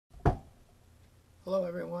Hello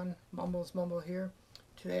everyone, Mumble here.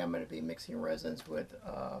 Today I'm going to be mixing resins with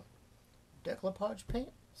decoupage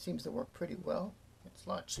paint. Seems to work pretty well. It's a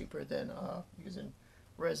lot cheaper than using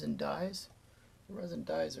resin dyes. The resin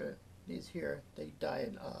dyes are these here. They dye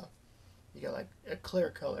in you got like a clear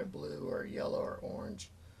color, blue or yellow or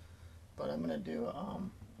orange. But I'm going to do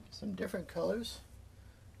some different colors.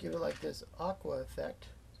 Give it like this aqua effect.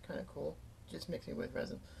 It's kind of cool. Just mixing with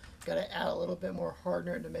resin. Got to add a little bit more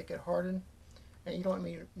hardener to make it harden. And you don't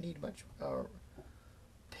need much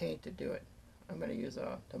paint to do it. I'm going to use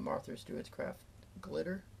the Martha Stewart's Craft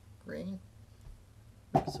glitter green.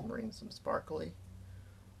 Make some sparkly.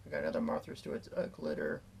 I got another Martha Stewart's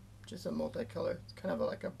glitter, just a multicolor. It's kind of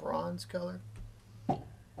like a bronze color. And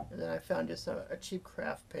then I found just a cheap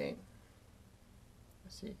craft paint.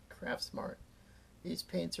 Let's see, Craft Smart. These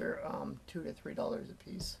paints are $2 to $3 a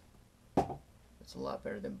piece. It's a lot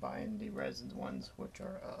better than buying the resin ones, which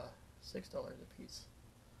are $6 a piece.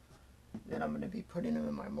 Then I'm going to be putting them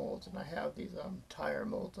in my molds, and I have these tire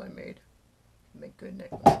molds I made to make good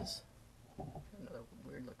necklaces. Another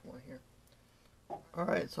weird looking one here.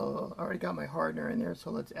 Alright, so I already got my hardener in there, so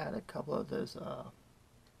let's add a couple of this.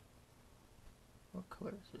 What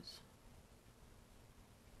color is this?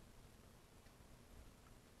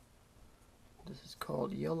 This is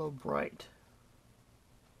called Yellow Bright.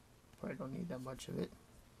 Probably don't need that much of it.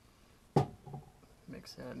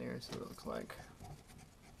 Mix that in there, see what it looks like.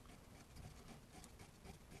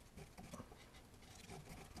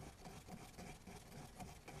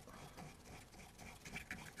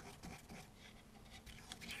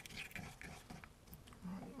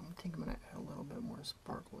 Alright, I think I'm going to add a little bit more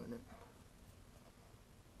sparkle in it.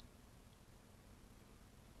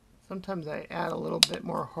 Sometimes I add a little bit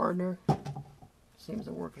more hardener. Seems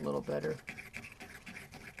to work a little better.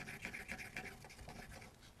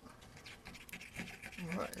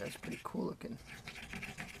 Alright, that's pretty cool looking.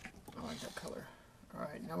 I like that color.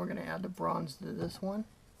 Alright, now we're going to add the bronze to this one.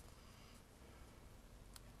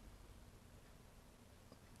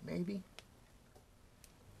 Maybe.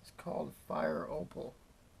 It's called Fire Opal.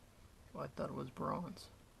 Well, I thought it was bronze.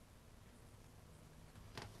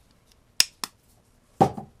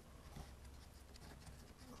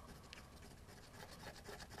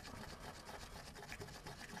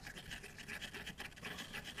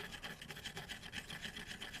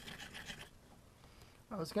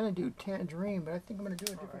 I was going to do tangerine, but I think I'm going to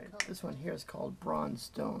do a different color. This one here is called Bronze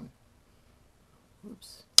Stone.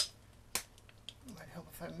 Oops. Might help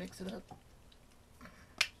if I mix it up.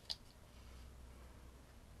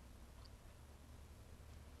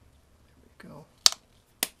 There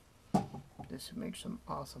we go. This would make some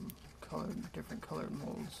awesome different colored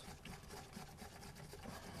molds.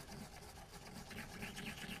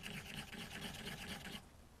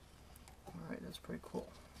 Alright, that's pretty cool.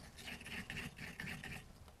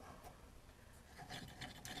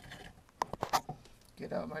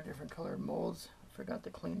 Get out my different colored molds. I forgot to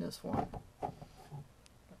clean this one. Got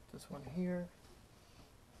this one here.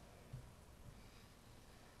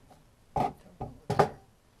 Got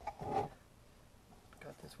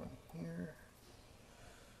this one here.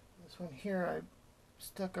 This one here, I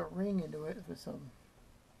stuck a ring into it with some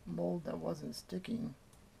mold that wasn't sticking.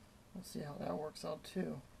 We'll see how that works out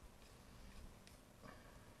too.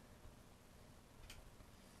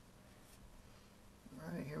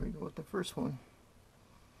 Alright, here we go with the first one.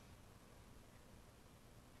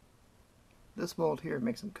 This mold here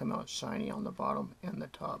makes them come out shiny on the bottom and the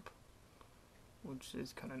top, which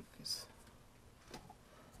is kind of nice.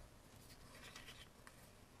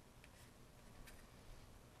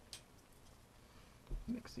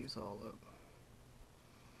 Mix these all up.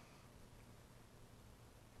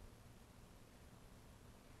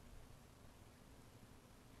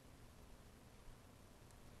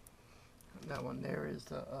 And that one there is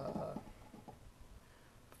the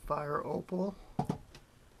Fire Opal.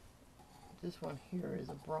 This one here is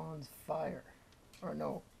a Bronze Fire. Or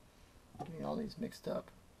no, I'm getting all these mixed up.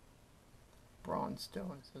 Bronze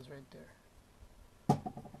Stone, it says right there.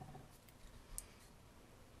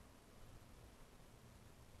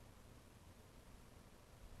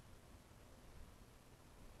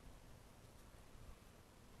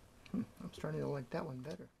 I'm starting to like that one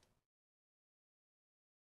better.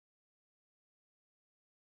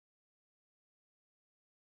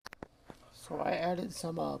 So I added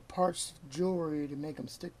some parts jewelry to make them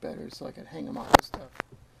stick better so I could hang them on and stuff.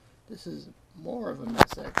 This is more of a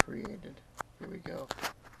mess I created. Here we go.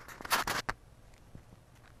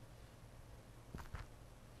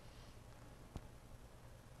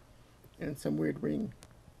 And some weird ring.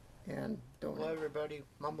 And don't. Hello everybody,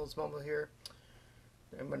 Mumble here.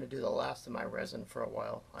 I'm going to do the last of my resin for a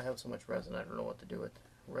while. I have so much resin I don't know what to do with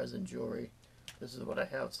resin jewelry. This is what I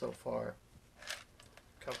have so far.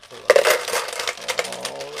 Cup full of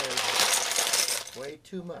all resin. Way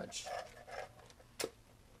too much.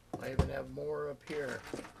 I even have more up here.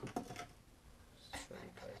 Let's show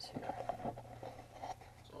you guys here.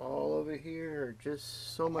 It's all over here.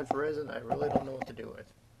 Just so much resin I really don't know what to do with.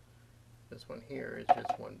 This one here is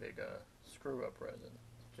just one big screw up resin.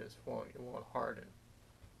 It won't harden.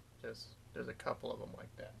 Just there's a couple of them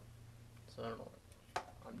like that. So I don't know.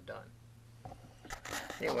 I'm done.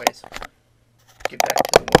 Anyways, get back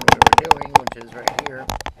to the one we were doing, which is right here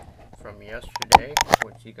from yesterday,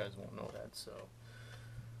 which you guys won't know that. So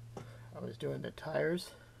I was doing the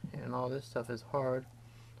tires, and all this stuff is hard.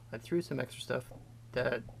 I threw some extra stuff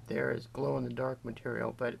that there is glow in the dark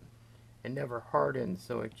material, but it never hardened,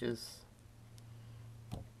 so it just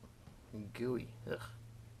gooey. Ugh.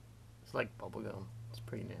 It's like bubblegum. It's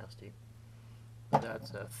pretty nasty. But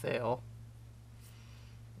that's a fail.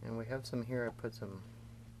 And we have some here. I put some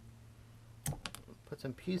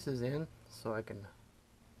pieces in so I can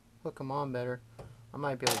hook them on better. I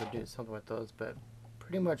might be able to do something with those, but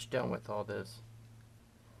pretty much done with all this.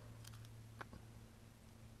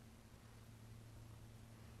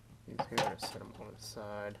 These here, I set them on the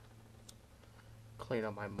side. Clean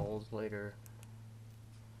up my molds later.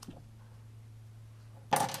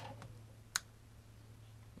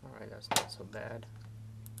 Alright, that's not so bad.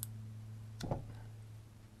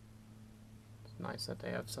 It's nice that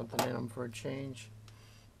they have something in them for a change.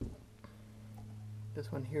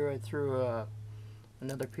 This one here I threw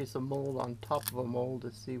another piece of mold on top of a mold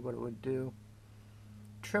to see what it would do.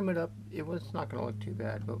 Trim it up. It was not going to look too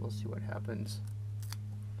bad, but we'll see what happens.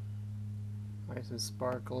 Nice and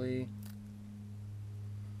sparkly.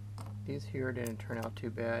 These here didn't turn out too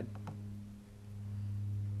bad.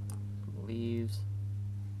 Some leaves.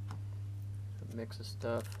 A mix of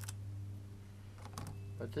stuff.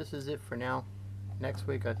 But this is it for now. Next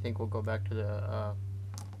week I think we'll go back to the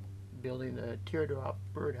building the teardrop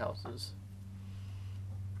birdhouses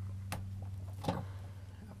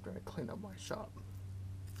after I clean up my shop.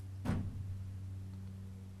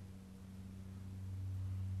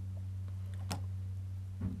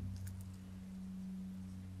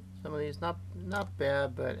 Some of these not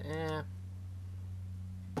bad, but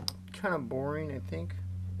kind of boring, I think.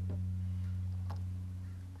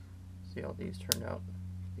 See how these turned out.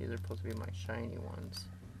 These are supposed to be my shiny ones.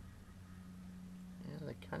 Yeah,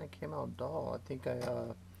 they kind of came out dull. I think I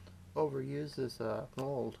overused this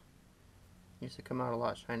mold. It used to come out a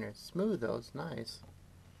lot shinier. It's smooth though, it's nice.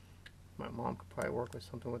 My mom could probably work with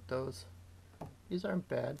something with those. These aren't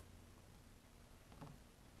bad.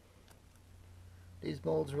 These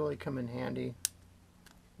molds really come in handy.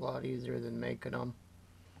 A lot easier than making them.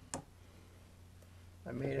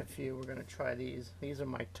 I made a few. We're going to try these. These are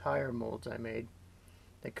my tire molds I made.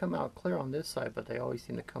 They come out clear on this side, but they always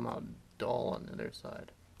seem to come out dull on the other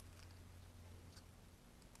side.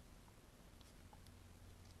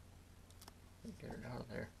 Get it out of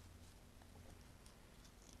there.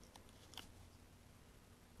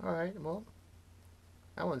 Alright, well,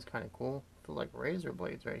 that one's kind of cool. Feel like razor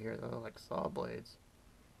blades right here, though, like saw blades.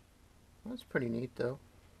 That's pretty neat, though.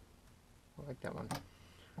 I like that one.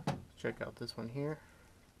 Let's check out this one here.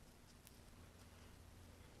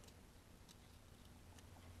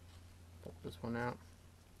 Pull this one out.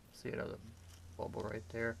 See it has a bubble right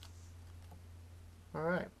there.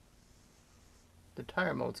 Alright. The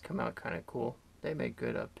tire molds come out kind of cool. They make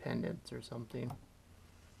good pendants or something.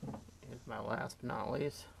 Here's my last but not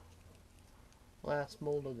least. Last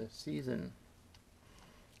mold of the season.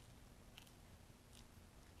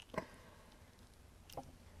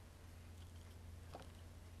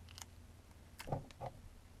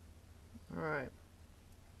 Alright.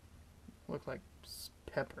 Look like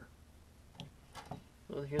pepper.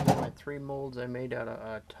 So here's my 3 molds I made out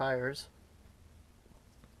of tires.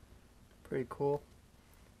 Pretty cool.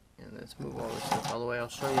 And let's move all this stuff out of the way. I'll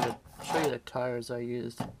show you the tires I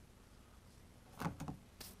used. Have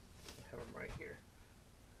them right here.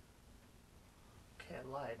 Okay, I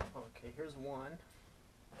lied. Okay, here's one.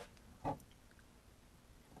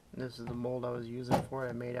 This is the mold I was using for it.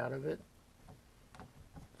 I made out of it.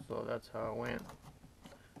 So that's how it went.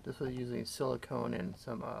 This was using silicone and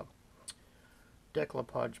some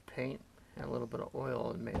decoupage paint and a little bit of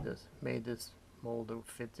oil, and made this mold that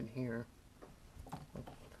fits in here. Like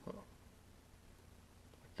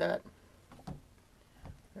that.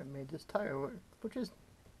 I made this tire, which is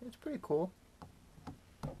it's pretty cool.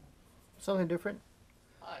 Something different.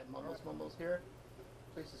 Hi, Mumbles here.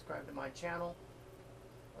 Please subscribe to my channel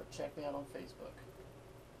or check me out on Facebook.